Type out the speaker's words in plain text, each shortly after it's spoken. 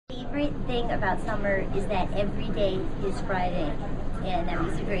favorite thing about summer is that every day is Friday. And that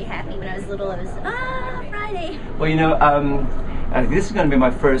makes me very happy. When I was little, it was, Friday. Well, you know, this is going to be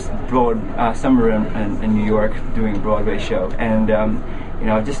my first summer in New York doing a Broadway show. And, you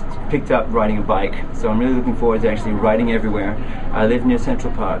know, I've just picked up riding a bike. So I'm really looking forward to actually riding everywhere. I live near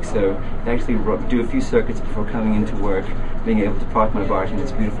Central Park, so to actually do a few circuits before coming into work, being able to park my bike in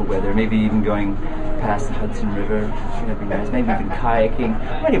this beautiful weather, maybe even going past the Hudson River. That'd be nice. Maybe even kayaking.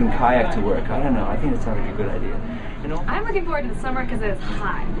 I might even kayak to work. I don't know. I think that sounds like a good idea. You know? I'm looking forward to the summer because it's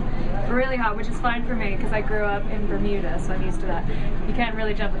hot. Really hot, which is fine for me because I grew up in Bermuda, so I'm used to that. You can't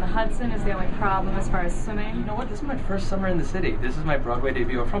really jump in the Hudson is the only problem as far as swimming. You know what? This is my first summer in the city. This is my Broadway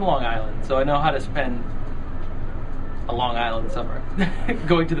debut. I'm from Long Island, so I know how to spend a Long Island summer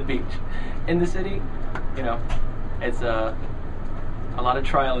going to the beach. In the city, you know, it's a lot of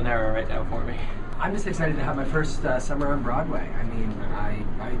trial and error right now for me. I'm just excited to have my first summer on Broadway. I mean,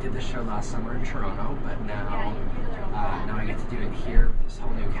 I did this show last summer in Toronto, but now I get to do it here with this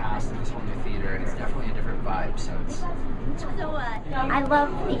whole new cast and this whole new theater, and it's definitely a different vibe. So it's I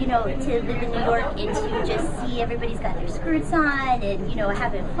love, you know, to live in New York and to just see everybody's got their skirts on and, you know,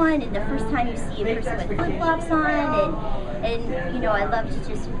 having fun. And the first time you see a person with flip-flops on, and you know, I love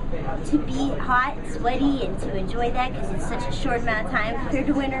to be hot, sweaty, and to enjoy that because it's such a short amount of time compared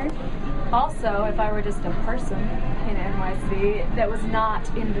to winter. Also, if I were just a person in NYC that was not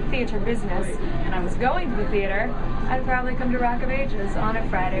in the theater business and I was going to the theater, I'd probably come to Rock of Ages on a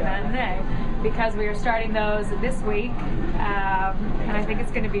Friday matinee because we are starting those this week, and I think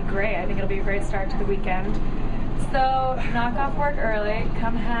it's going to be great. I think it'll be a great start to the weekend. So knock off work early,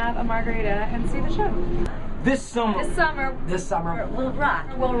 come have a margarita and see the show. This summer. We'll rock.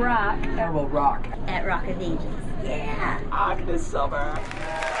 We'll rock. We'll rock At Rock of Ages. Yeah. Rock this summer.